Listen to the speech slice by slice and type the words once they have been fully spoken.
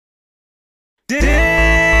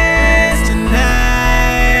Dance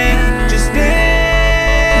tonight, just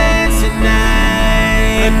dance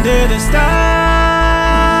tonight, under the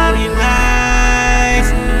starry lights,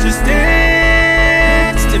 just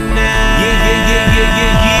dance tonight.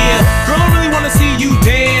 Yeah. Girl, I really wanna see you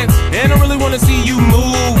dance, and I really wanna see you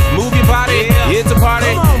move your body. It's a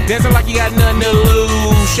party, dancing like you got nothing to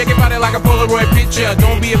lose. Shake your body like a Polaroid picture.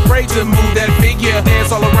 Don't be afraid to move that figure.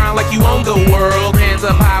 Dance all around like you own the world. Hands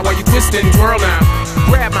up high while you twist and twirl now.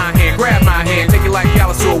 Grab my hand, take you like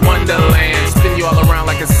Alice to a wonderland. Spin you all around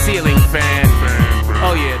like a ceiling fan.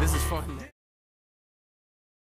 Oh yeah, this is